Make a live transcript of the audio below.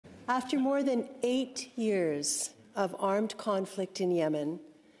After more than 8 years of armed conflict in Yemen,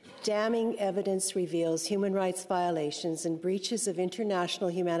 damning evidence reveals human rights violations and breaches of international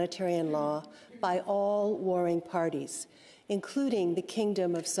humanitarian law by all warring parties, including the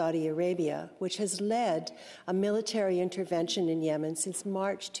Kingdom of Saudi Arabia, which has led a military intervention in Yemen since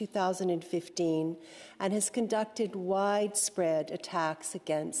March 2015 and has conducted widespread attacks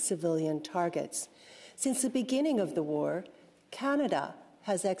against civilian targets. Since the beginning of the war, Canada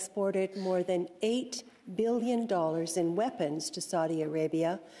has exported more than $8 billion in weapons to Saudi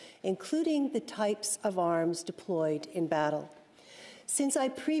Arabia, including the types of arms deployed in battle. Since I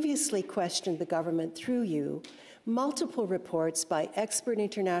previously questioned the government through you, multiple reports by expert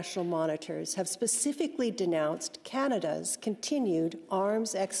international monitors have specifically denounced Canada's continued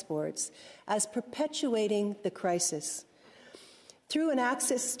arms exports as perpetuating the crisis. Through an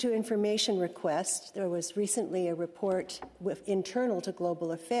access to information request, there was recently a report internal to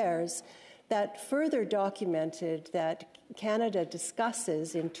Global Affairs that further documented that Canada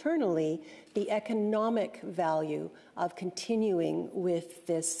discusses internally the economic value of continuing with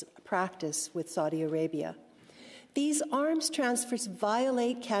this practice with Saudi Arabia. These arms transfers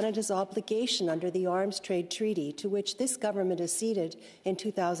violate Canada's obligation under the Arms Trade Treaty, to which this government acceded in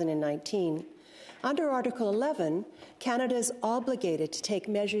 2019. Under Article 11, Canada is obligated to take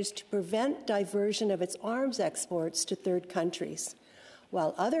measures to prevent diversion of its arms exports to third countries.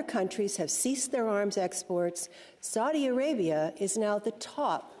 While other countries have ceased their arms exports, Saudi Arabia is now the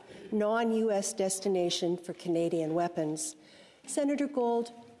top non-U.S. destination for Canadian weapons. Senator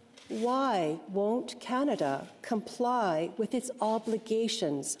Gold, why won't Canada comply with its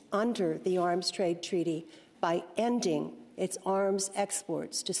obligations under the Arms Trade Treaty by ending its arms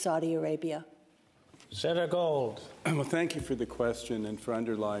exports to Saudi Arabia? Senator Gold. Well, thank you for the question and for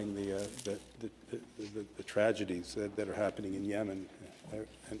underlying the tragedies that are happening in Yemen.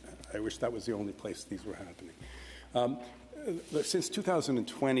 And I wish that was the only place these were happening. Since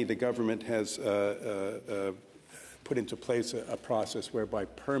 2020, the government has put into place a process whereby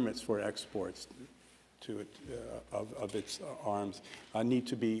permits for exports of its arms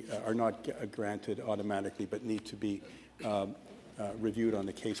are not granted automatically, but need to be reviewed on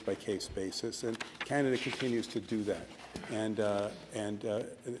a case-by-case basis, and Canada continues to do that. And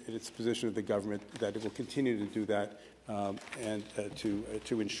it's the position of the government that it will continue to do that, and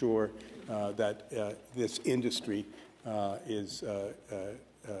to ensure that this industry is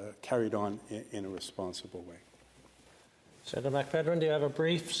carried on in a responsible way. Senator McFedrin, do you have a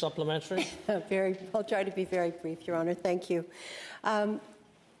brief supplementary? I'll try to be very brief, Your Honour. Thank you.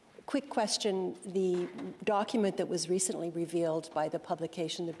 Quick question. The document that was recently revealed by the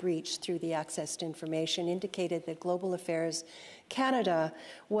publication The Breach through the Access to Information indicated that Global Affairs Canada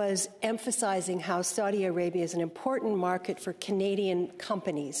was emphasizing how Saudi Arabia is an important market for Canadian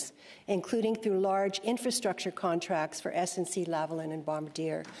companies, including through large infrastructure contracts for SNC-Lavalin and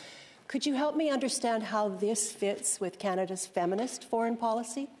Bombardier. Could you help me understand how this fits with Canada's feminist foreign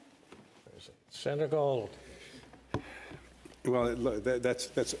policy? Senator Gold. Well,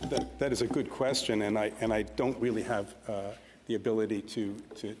 that is a good question, and I don't really have the ability to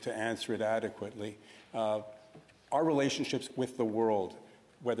answer it adequately. Our relationships with the world,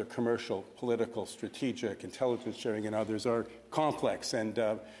 whether commercial, political, strategic, intelligence sharing, and others, are complex and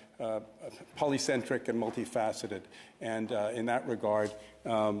polycentric and multifaceted. And in that regard,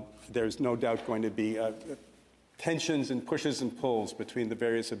 there's no doubt going to be tensions and pushes and pulls between the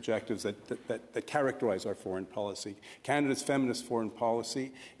various objectives that characterize our foreign policy. Canada's feminist foreign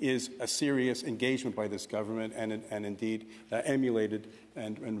policy is a serious engagement by this government and indeed emulated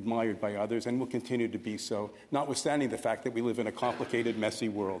and admired by others, and will continue to be so, notwithstanding the fact that we live in a complicated, messy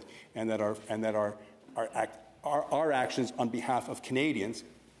world, and that our actions on behalf of Canadians,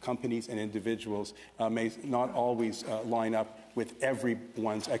 companies and individuals, may not always line up with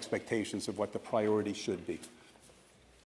everyone's expectations of what the priority should be.